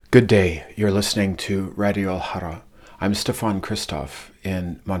Good day. You're listening to Radio Hara. I'm Stefan Christoph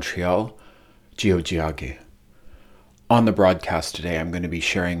in Montreal, Tiohtià:ke. On the broadcast today, I'm going to be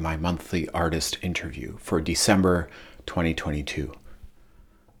sharing my monthly artist interview for December 2022.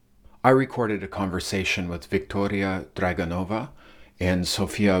 I recorded a conversation with Victoria Draganova in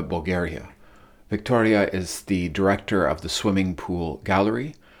Sofia, Bulgaria. Victoria is the director of the Swimming Pool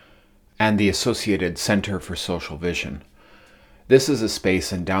Gallery and the Associated Center for Social Vision. This is a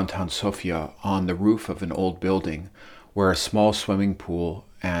space in downtown Sofia on the roof of an old building where a small swimming pool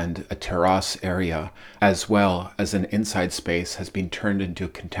and a terrace area, as well as an inside space, has been turned into a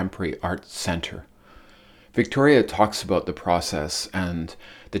contemporary art center. Victoria talks about the process and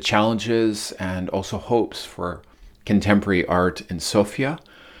the challenges and also hopes for contemporary art in Sofia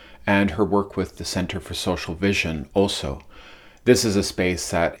and her work with the Center for Social Vision also. This is a space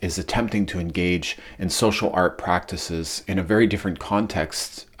that is attempting to engage in social art practices in a very different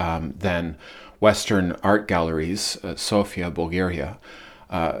context than Western art galleries, Sofia, Bulgaria.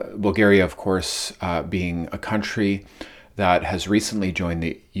 Bulgaria, of course, being a country that has recently joined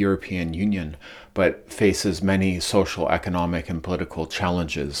the European Union, but faces many social, economic, and political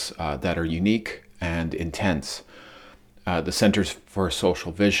challenges that are unique and intense. The Centers for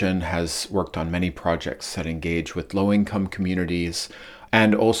Social Vision has worked on many projects that engage with low-income communities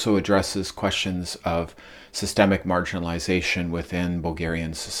and also addresses questions of systemic marginalization within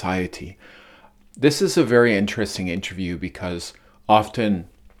Bulgarian society. This is a very interesting interview because often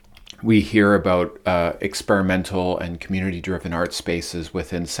we hear about experimental and community-driven art spaces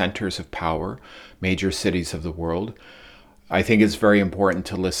within centers of power, major cities of the world. I think it's very important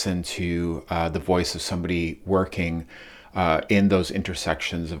to listen to the voice of somebody working in those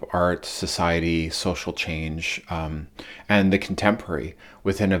intersections of art, society, social change, and the contemporary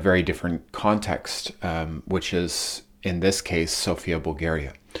within a very different context, which is, in this case, Sofia,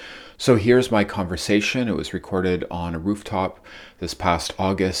 Bulgaria. So here's my conversation. It was recorded on a rooftop this past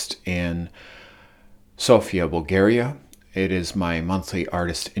August in Sofia, Bulgaria. It is my monthly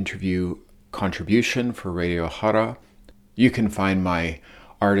artist interview contribution for Radio Hara. You can find my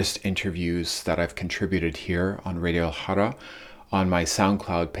artist interviews that I've contributed here on Radio Hara on my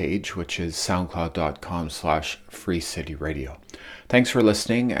SoundCloud page, which is soundcloud.com/freecityradio. Thanks for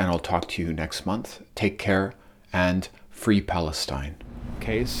listening, and I'll talk to you next month. Take care, and free Palestine.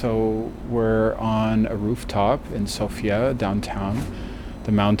 Okay, so we're on a rooftop in Sofia, downtown.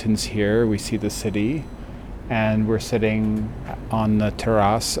 The mountains here, we see the city, and we're sitting on the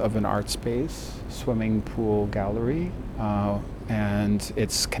terrace of an art space, swimming pool gallery, and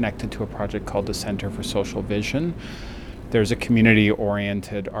it's connected to a project called the Center for Social Vision. There's a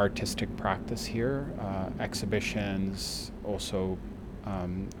community-oriented artistic practice here, exhibitions, also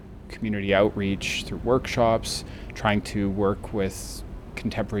community outreach through workshops, trying to work with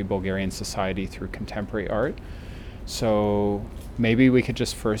contemporary Bulgarian society through contemporary art. So maybe we could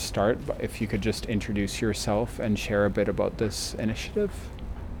just first start, if you could just introduce yourself and share a bit about this initiative.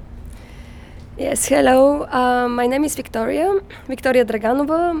 Yes, hello. My name is Victoria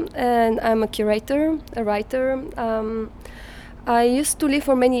Draganova, and I'm a curator, a writer. I used to live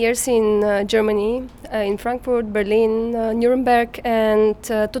for many years in Germany, in Frankfurt, Berlin, Nuremberg, and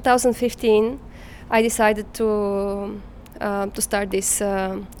 2015 I decided to start this.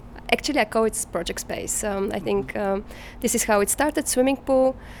 Actually, I call it project space. I think this is how it started, swimming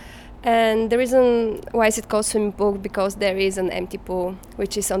pool. And the reason why is it called swimming pool, because there is an empty pool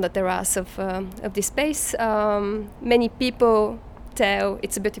which is on the terrace of this space. Many people tell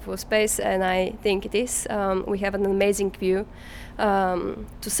it's a beautiful space, and I think it is. We have an amazing view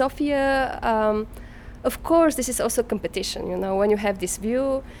to Sofia. Of course, this is also competition. You know, when you have this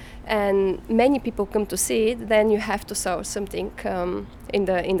view and many people come to see it, then you have to sell something in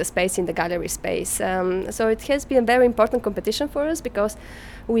the space, in the gallery space. So it has been a very important competition for us, because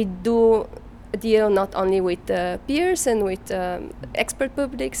we do deal not only with peers and with expert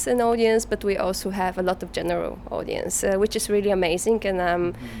publics and audience, but we also have a lot of general audience, which is really amazing. And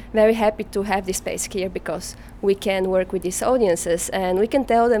I'm very happy to have this space here, because we can work with these audiences and we can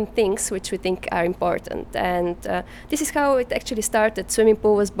tell them things which we think are important. And this is how it actually started. Swimming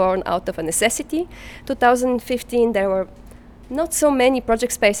pool was born out of a necessity. 2015, there were not so many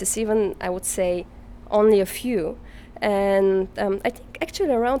project spaces, even I would say only a few. And I think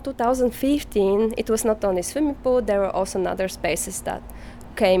actually around 2015, it was not only swimming pool, there were also other spaces that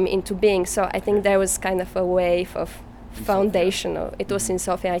came into being. So I think there was kind of a wave of foundational. It was in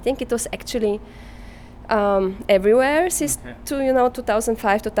Sofia. I think it was actually everywhere since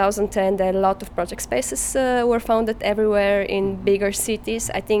 2005, 2010. There are a lot of project spaces were founded everywhere in bigger cities.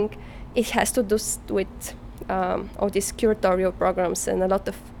 I think it has to do with all these curatorial programs and a lot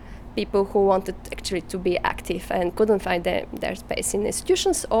of people who wanted actually to be active and couldn't find their space in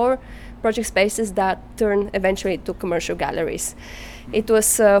institutions, or project spaces that turn eventually to commercial galleries. It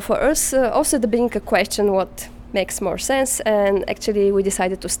was for us also the beginning a question what makes more sense, and actually we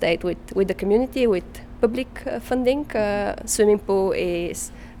decided to stay with the community, with public funding. Swimming pool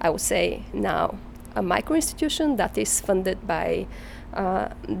is, I would say, now a micro institution that is funded by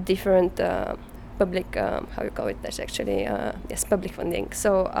different public, how you call it, that's actually, yes, public funding.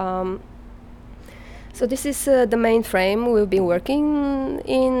 So this is the main frame we've been working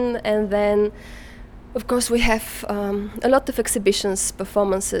in, and then of course we have a lot of exhibitions,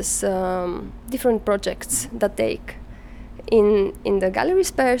 performances, different projects that take in the gallery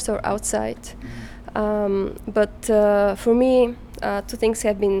space or outside. But for me, two things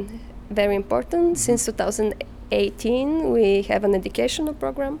have been very important. Since 2018 we have an educational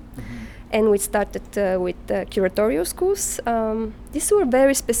program, and we started with curatorial schools. These were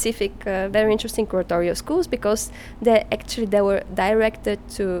very specific, very interesting curatorial schools, because they were directed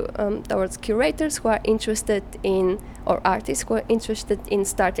to towards curators who are interested in, or artists who are interested in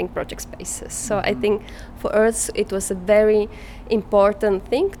starting project spaces. So I think for us it was a very important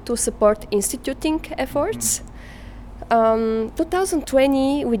thing to support instituting efforts.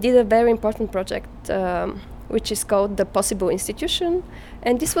 2020 we did a very important project which is called the Possible Institution.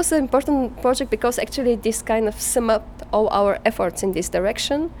 And this was an important project because actually this kind of sum up all our efforts in this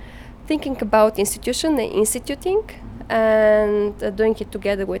direction, thinking about institution and instituting, and doing it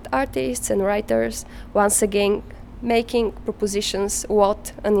together with artists and writers, once again making propositions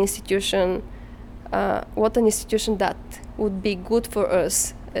what an institution that would be good for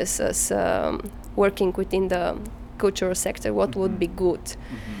us as working within the cultural sector, what would be good.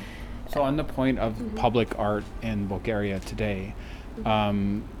 So on the point of public art in Bulgaria today,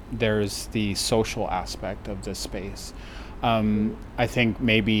 there's the social aspect of this space. I think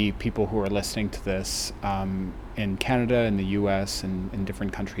maybe people who are listening to this in Canada, in the US, and in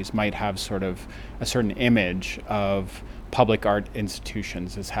different countries might have sort of a certain image of public art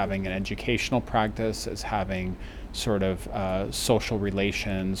institutions as having an educational practice, as having sort of social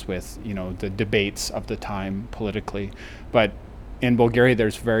relations with, the debates of the time politically. But in Bulgaria,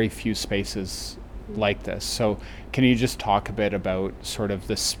 there's very few spaces like this. So can you just talk a bit about sort of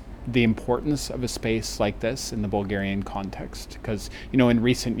the importance of a space like this in the Bulgarian context? Because, in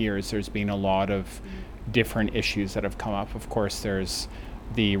recent years, there's been a lot of different issues that have come up. Of course, there's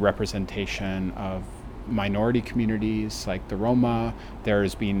the representation of minority communities like the Roma.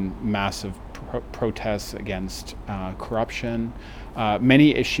 There's been massive protests against corruption,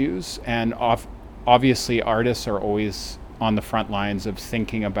 many issues. And obviously, artists are always on the front lines of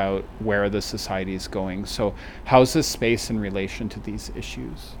thinking about where the society is going. So how's this space in relation to these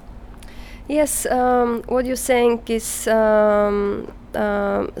issues? Yes, what you're saying is something,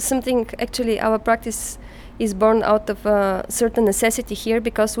 actually our practice is born out of a certain necessity here,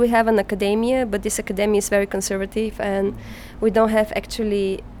 because we have an academia, but this academia is very conservative, and we don't have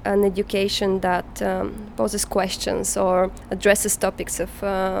actually an education that poses questions or addresses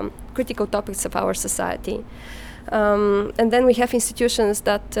critical topics of our society. And then we have institutions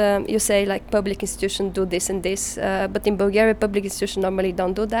that you say, like public institutions do this and this, but in Bulgaria public institutions normally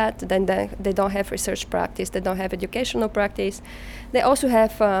don't do that. Then they don't have research practice, they don't have educational practice. They also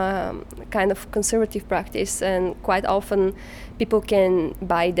have kind of conservative practice, and quite often people can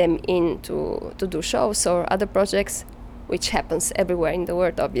buy them in to do shows or other projects, which happens everywhere in the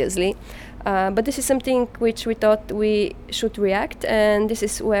world, obviously. But this is something which we thought we should react, and this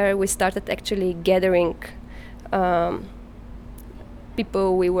is where we started actually gathering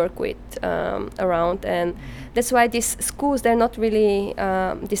people we work with around, and that's why these schools, they're not really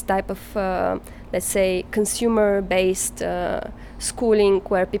this type of let's say consumer-based schooling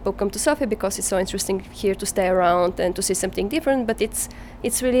where people come to Sofia because it's so interesting here to stay around and to see something different, but it's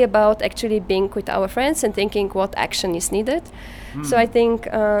really about actually being with our friends and thinking what action is needed. So I think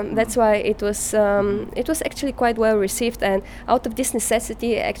that's why it was actually quite well received, and out of this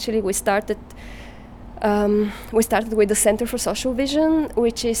necessity actually we started with the Center for Social Vision,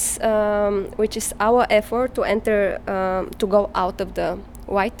 which is our effort to enter, to go out of the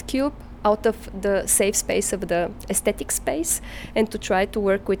white cube, out of the safe space of the aesthetic space, and to try to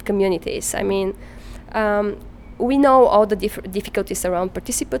work with communities. I mean, we know all the difficulties around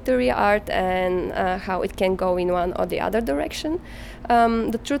participatory art and how it can go in one or the other direction.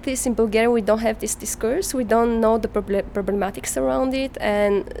 The truth is, in Bulgaria, we don't have this discourse. We don't know the problematics around it,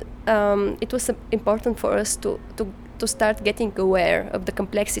 and it was important for us to to start getting aware of the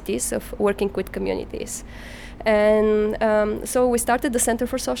complexities of working with communities. And so we started the Center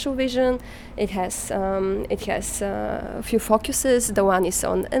for Social Vision. It has a few focuses. The one is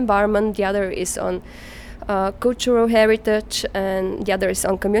on environment, the other is on cultural heritage, and the other is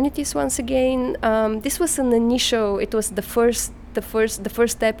on communities once again. This was an initial, it was the first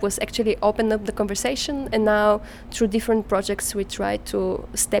step was actually open up the conversation, and now through different projects we try to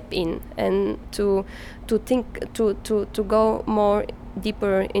step in and to go more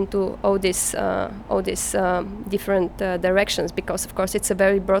deeper into all these different directions, because of course it's a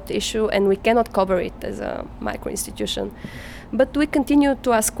very broad issue and we cannot cover it as a micro institution, but we continue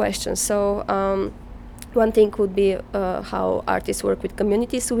to ask questions. So one thing would be how artists work with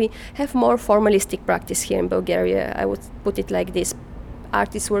communities. We have more formalistic practice here in Bulgaria. I would put it like this.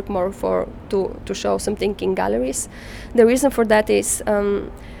 Artists work more to show something in galleries. The reason for that is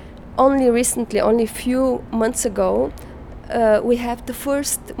only recently, only a few months ago, we have the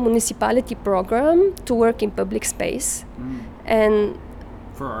first municipality program to work in public space. And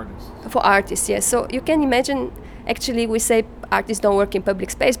for artists, yes. So you can imagine, actually we say artists don't work in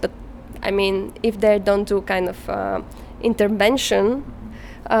public space, but I mean, if they don't do kind of intervention,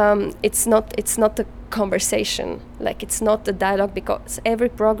 it's not a conversation. Like, it's not a dialogue, because every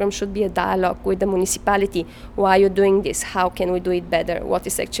program should be a dialogue with the municipality. Why are you doing this? How can we do it better? What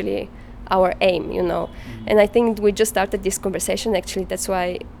is actually our aim, you know? And I think we just started this conversation, actually. That's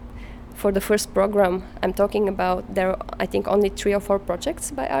why for the first program I'm talking about, there are, I think, only 3 or 4 projects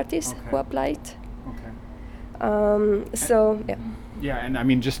by artists who applied. So, yeah. Yeah, and I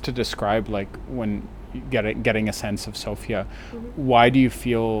mean, just to describe, like, when getting a sense of Sofia, why do you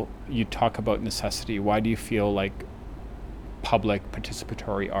feel, you talk about necessity, why do you feel like public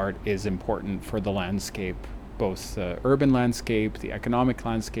participatory art is important for the landscape, both the urban landscape, the economic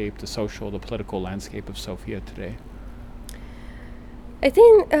landscape, the social, the political landscape of Sofia today? I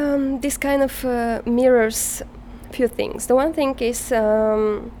think this kind of mirrors a few things. The one thing is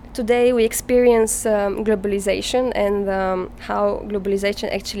today we experience globalization, and how globalization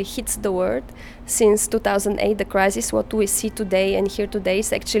actually hits the world. Since 2008, the crisis, what we see today and hear today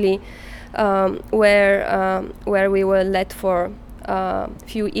is actually where we were led for a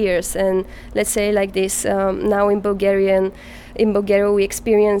few years. And let's say like this, now in Bulgaria we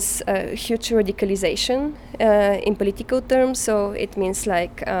experience a huge radicalization in political terms. So it means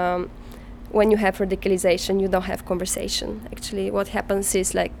like when you have radicalization, you don't have conversation. Actually, what happens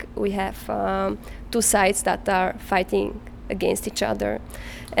is like we have 2 sides that are fighting against each other.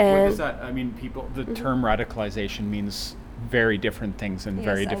 And what does that? I mean, the term radicalization means very different things in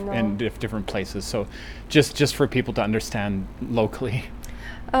different places. So, just for people to understand locally.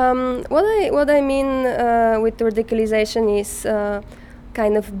 What I mean with radicalization is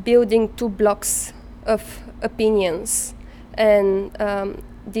kind of building 2 blocks of opinions, and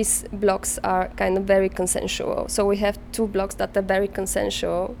these blocks are kind of very consensual. So we have 2 blocks that are very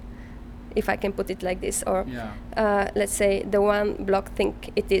consensual, if I can put it like this. Or let's say the one block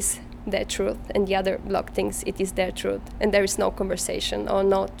think it is their truth, and the other block thinks it is their truth, and there is no conversation or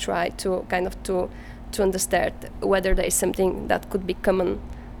no try to kind of to understand whether there is something that could be common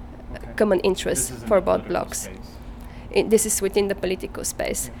interest for both blocks. This is within the political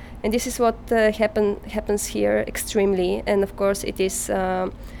space, and this is what happens here extremely. And of course, it is how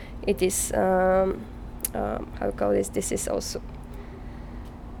we call this. This is also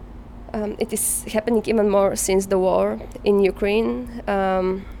it is happening even more since the war in Ukraine,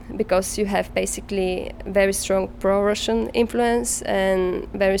 because you have basically very strong pro-Russian influence and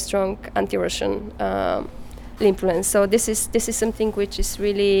very strong anti-Russian influence. So this is something which is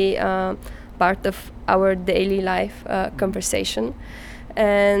really part of our daily life conversation.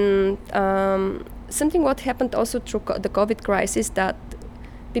 And something what happened also through the COVID crisis, that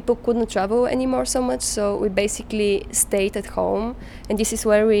people couldn't travel anymore so much, so we basically stayed at home, and this is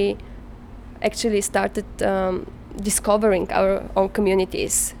where we actually started discovering our own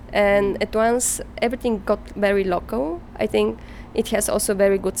communities. And at once everything got very local. I think it has also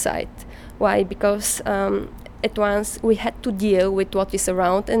very good side. Why? Because at once we had to deal with what is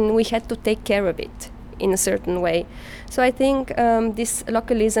around, and we had to take care of it in a certain way. So I think this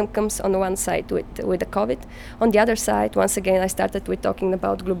localism comes on one side with the COVID. On the other side, once again, I started with talking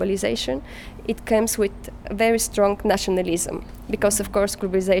about globalization. It comes with very strong nationalism, because of course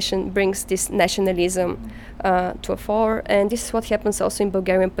globalization brings this nationalism to a fore, and this is what happens also in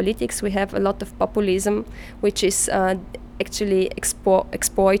Bulgarian politics. We have a lot of populism, which is actually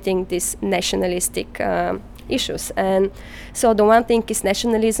exploiting this nationalistic issues. And so the one thing is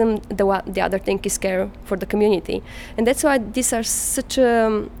nationalism, the other thing is care for the community. And that's why these are such,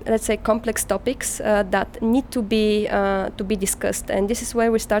 let's say, complex topics that need to be discussed. And this is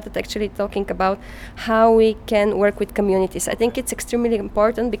where we started actually talking about how we can work with communities. I think it's extremely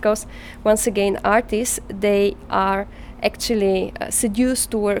important because, once again, artists, they are actually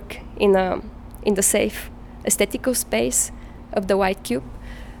seduced to work in the safe aesthetical space of the white cube.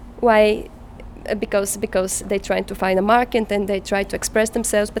 Why? Because they try to find a market and they try to express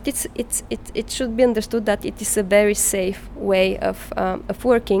themselves, but it should be understood that it is a very safe way of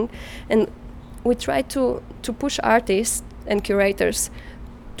working, and we try to push artists and curators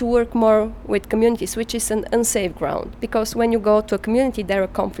to work more with communities, which is an unsafe ground, because when you go to a community there are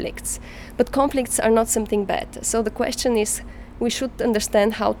conflicts, but conflicts are not something bad. So the question is, we should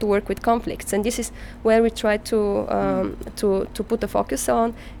understand how to work with conflicts, and this is where we try to put a focus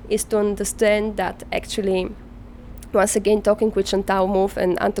on, is to understand that actually, once again, talking with Chantal Mouffe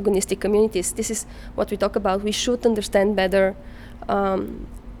and antagonistic communities, this is what we talk about. We should understand better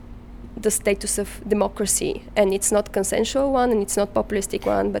the status of democracy, and it's not consensual one and it's not populistic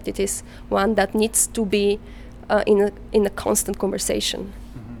one, but it is one that needs to be in a constant conversation.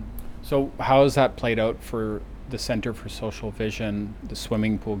 So how has that played out for the Center for Social Vision, the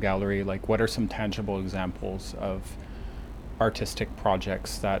swimming pool gallery? Like, what are some tangible examples of artistic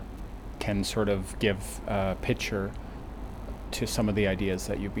projects that can sort of give a picture to some of the ideas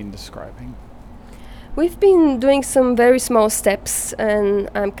that you've been describing? We've been doing some very small steps, and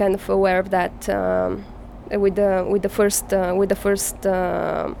I'm kind of aware of that with the first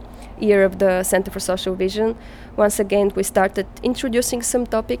year of the Center for Social Vision. Once again, we started introducing some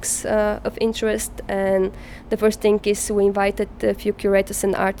topics of interest, and the first thing is we invited a few curators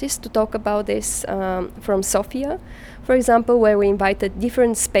and artists to talk about this from Sofia, for example, where we invited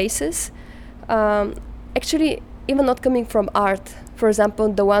different spaces, actually even not coming from art. For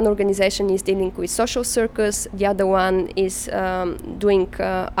example, the one organization is dealing with social circus, the other one is doing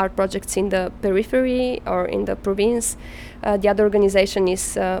art projects in the periphery or in the province. The other organization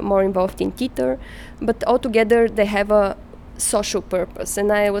is more involved in theater, but altogether they have a social purpose.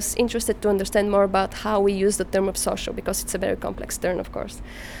 And I was interested to understand more about how we use the term of social, because it's a very complex term, of course.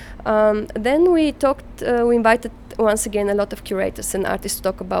 Then we invited once again a lot of curators and artists to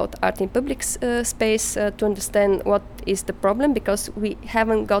talk about art in public space, to understand what is the problem, because we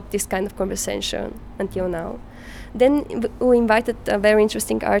haven't got this kind of conversation until now. Then we invited a very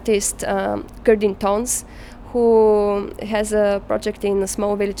interesting artist, Kerdin Tons, who has a project in a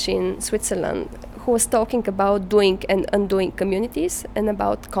small village in Switzerland, who was talking about doing and undoing communities and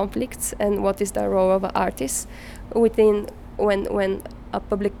about conflicts and what is the role of artists within when a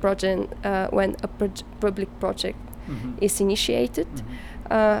public project is initiated.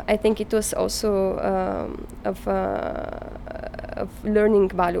 I think it was also of learning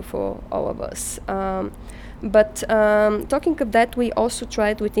value for all of us. But talking of that, we also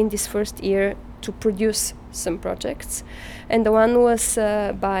tried within this first year to produce some projects, and the one was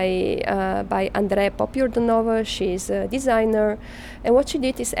by Andrea Popiordonova. She's a designer, and what she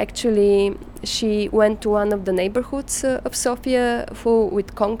did is actually she went to one of the neighborhoods of Sofia full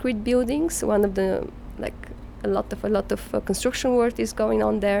with concrete buildings. One of the a lot of construction work is going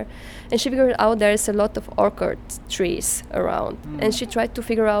on there, and she figured out there's a lot of orchard trees around, and she tried to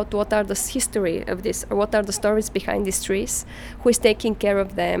figure out what are the history of this, or what are the stories behind these trees, who is taking care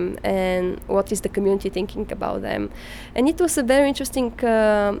of them, and what is the community thinking about them. And it was a very interesting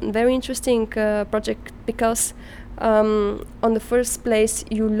project, because on the first place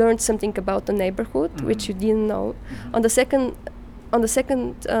you learned something about the neighborhood which you didn't know. On the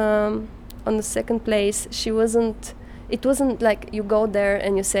second place, it wasn't like you go there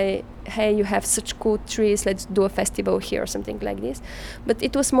and you say, hey, you have such cool trees, let's do a festival here or something like this. But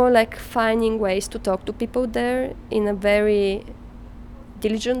it was more like finding ways to talk to people there in a very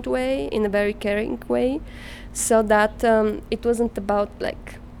diligent way, in a very caring way, so that it wasn't about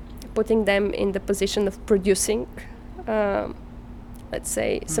like putting them in the position of producing let's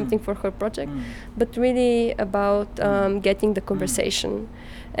say something for her project, but really about getting the conversation.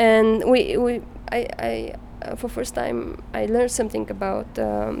 And I for first time I learned something about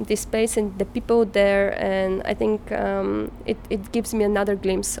this space and the people there, and I think it gives me another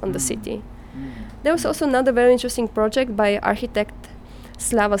glimpse on the city. There was also another very interesting project by architect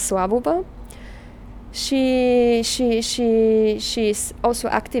Slava Slavova. She's also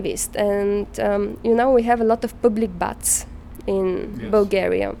activist, and we have a lot of public baths in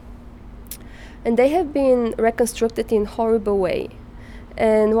Bulgaria, and they have been reconstructed in horrible way.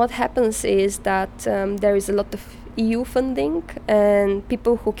 And what happens is that there is a lot of EU funding, and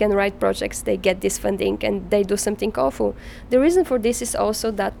people who can write projects, they get this funding and they do something awful. The reason for this is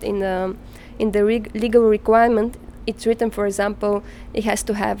also that in the legal requirement, it's written, for example, it has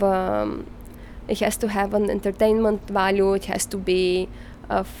to have an entertainment value, it has to be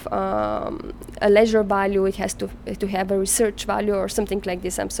of a leisure value, it has to have a research value or something like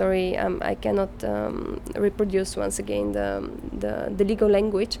this. I'm sorry, I cannot reproduce once again the legal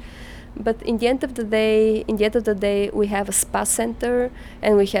language. But in the end of the day, we have a spa center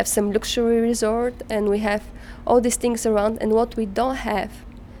and we have some luxury resort and we have all these things around. And what we don't have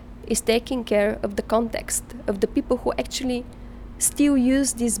is taking care of the context of the people who actually still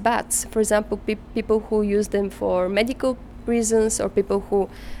use these baths. For example, people who use them for medical reasons, or people who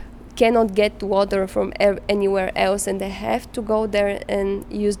cannot get water from anywhere else and they have to go there and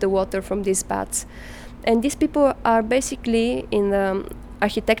use the water from these baths. And these people are basically in the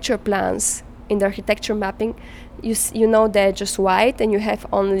architecture plans, in the architecture mapping. You know they're just white and you have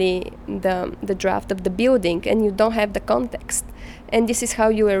only the draft of the building and you don't have the context. And this is how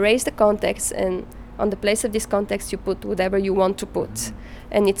you erase the context, and on the place of this context you put whatever you want to put.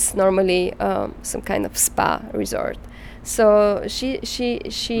 And it's normally some kind of spa resort. So she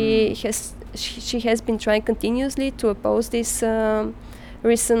has been trying continuously to oppose this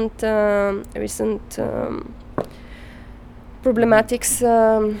recent problematics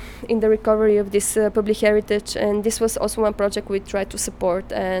in the recovery of this public heritage, and this was also one project we tried to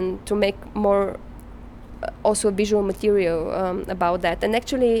support and to make more also visual material about that. And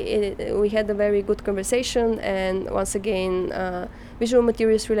actually we had a very good conversation, and once again visual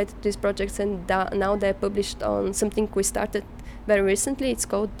materials related to these projects, and now they're published on something we started very recently. It's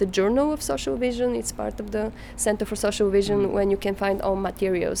called the Journal of Social Vision. It's part of the Center for Social Vision, when you can find all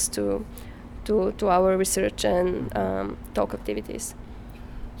materials to our research and talk activities.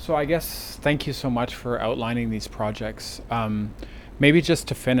 So I guess thank you so much for outlining these projects. Maybe just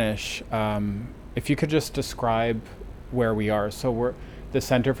to finish, if you could just describe where we are. So the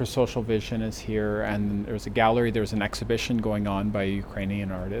Center for Social Vision is here, and there's a gallery, there's an exhibition going on by a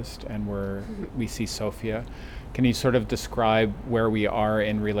Ukrainian artist, and we see Sofia. Can you sort of describe where we are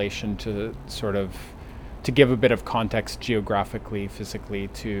in relation to to give a bit of context geographically, physically,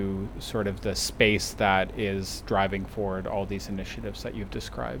 to sort of the space that is driving forward all these initiatives that you've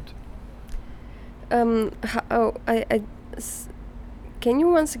described? Can you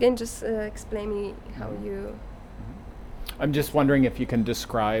once again just explain me how you... I'm just wondering if you can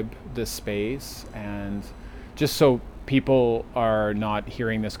describe the space, and just so people are not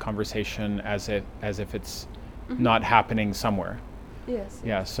hearing this conversation as if it's not happening somewhere. Yes.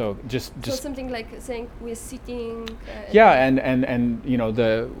 Yeah. So just something like saying we're sitting. Yeah, and you know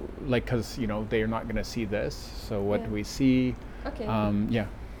because they're not going to see this. So what do we see? Okay. Yeah.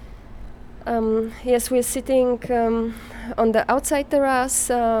 Yes, we're sitting on the outside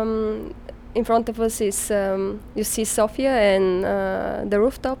terrace. In front of us is you see Sofia and the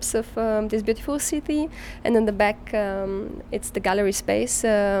rooftops of this beautiful city, and in the back it's the gallery space.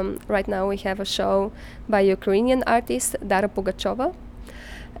 Right now we have a show by Ukrainian artist Dara Pugacheva,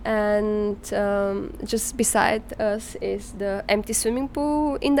 and just beside us is the empty swimming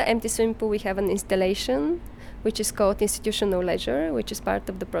pool. In the empty swimming pool we have an installation which is called Institutional Leisure, which is part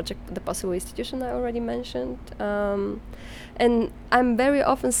of the project The Possible Institution I already mentioned. And I'm very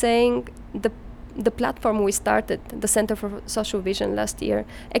often saying the platform we started, the Center for Social Vision, last year,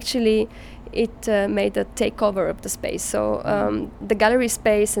 actually it made a takeover of the space. So the gallery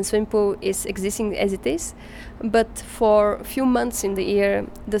space and swimming pool is existing as it is, but for a few months in the year,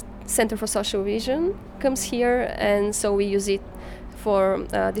 the Center for Social Vision comes here, and so we use it for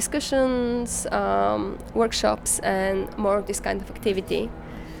discussions, workshops, and more of this kind of activity.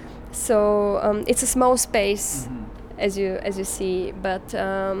 So it's a small space, as you see, but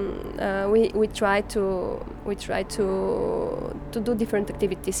we try to do different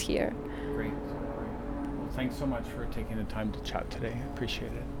activities here. Great. Well, thanks so much for taking the time to chat today. I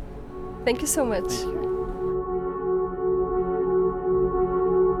appreciate it. Thank you so much. Thank you.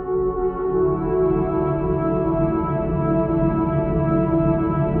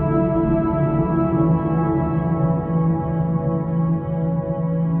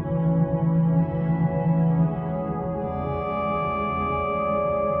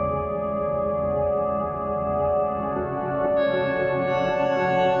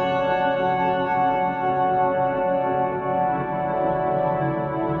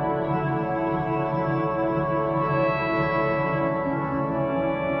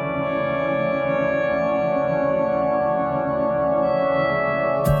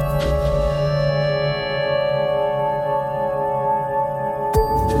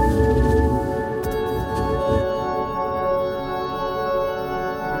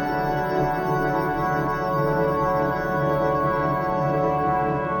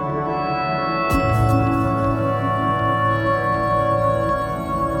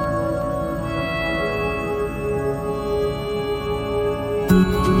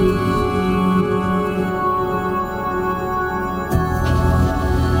 you.